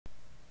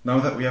Now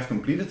that we have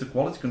completed the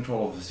quality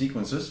control of the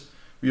sequences,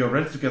 we are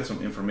ready to get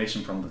some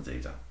information from the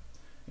data.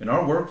 In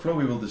our workflow,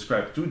 we will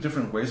describe two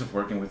different ways of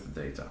working with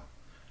the data.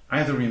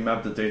 Either we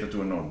map the data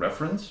to a known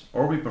reference,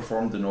 or we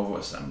perform de novo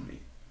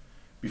assembly.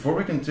 Before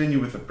we continue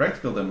with the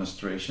practical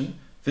demonstration,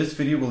 this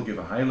video will give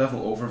a high-level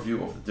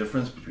overview of the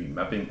difference between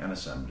mapping and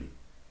assembly.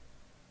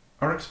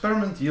 Our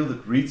experiment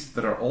yielded reads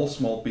that are all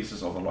small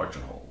pieces of a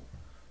larger whole.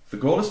 The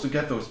goal is to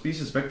get those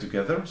pieces back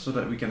together so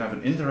that we can have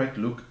an indirect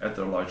look at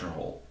the larger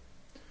whole.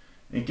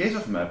 In case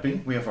of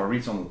mapping, we have our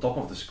reads on the top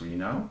of the screen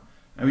now,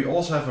 and we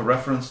also have a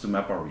reference to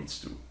map our reads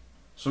to.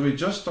 So we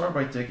just start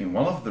by taking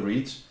one of the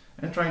reads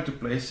and trying to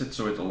place it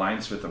so it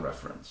aligns with the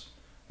reference.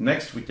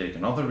 Next we take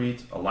another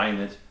read, align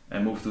it,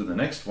 and move to the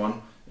next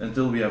one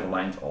until we have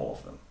aligned all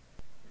of them.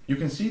 You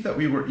can see that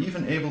we were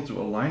even able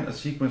to align a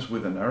sequence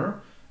with an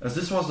error, as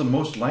this was the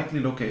most likely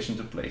location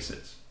to place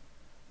it.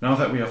 Now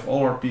that we have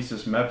all our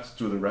pieces mapped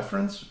to the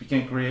reference, we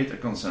can create a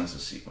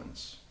consensus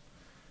sequence.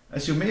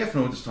 As you may have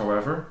noticed,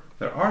 however,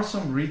 there are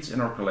some reads in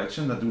our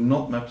collection that do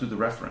not map to the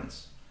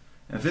reference.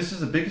 And this is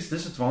the biggest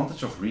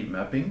disadvantage of read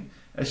mapping,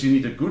 as you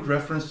need a good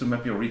reference to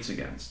map your reads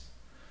against.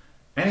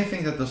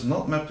 Anything that does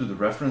not map to the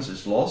reference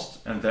is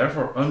lost and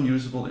therefore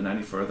unusable in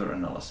any further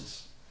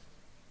analysis.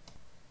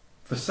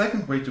 The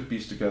second way to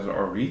piece together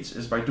our reads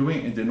is by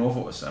doing a de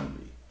novo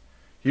assembly.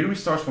 Here we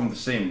start from the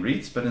same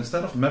reads, but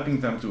instead of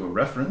mapping them to a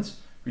reference,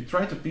 we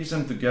try to piece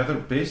them together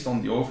based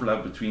on the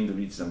overlap between the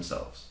reads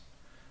themselves.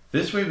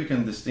 This way we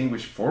can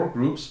distinguish 4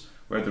 groups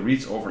where the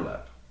reads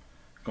overlap.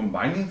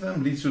 Combining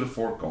them leads to the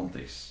 4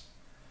 contexts.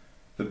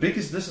 The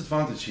biggest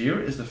disadvantage here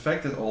is the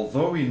fact that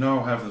although we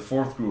now have the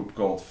 4th group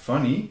called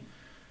funny,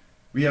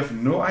 we have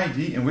no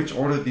idea in which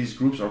order these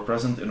groups are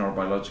present in our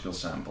biological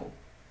sample.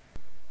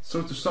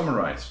 So to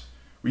summarize,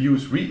 we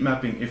use read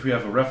mapping if we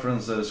have a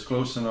reference that is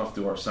close enough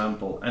to our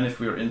sample and if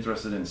we are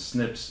interested in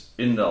SNPs,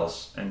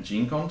 indels, and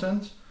gene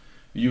content.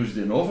 We use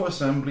de novo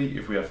assembly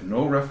if we have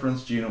no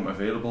reference genome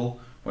available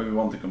when we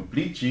want a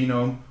complete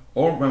genome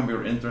or when we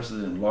are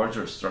interested in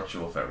larger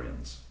structural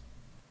variants.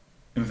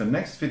 In the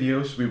next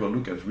videos we will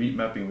look at read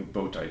mapping with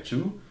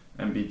Bowtie2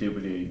 and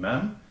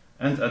BWA-MEM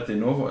and at de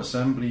novo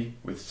assembly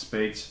with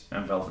Spades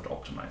and Velvet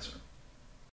Optimizer.